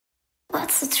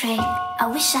What's the trick? I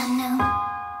wish I knew.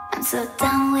 I'm so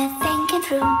done with thinking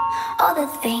through all the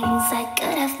things I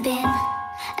could have been,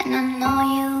 and I know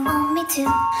you want me to.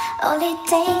 All it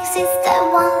takes is that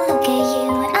one look at you,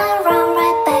 and I run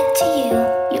right back to you.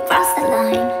 You cross the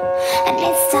line, and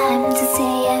it's time to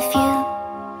say a few.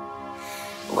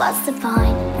 What's the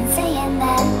point in saying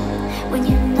that when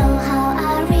you know how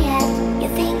I react? You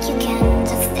think you can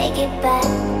just take it back,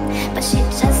 but shit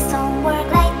just don't work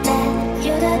like that.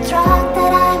 You're the driver.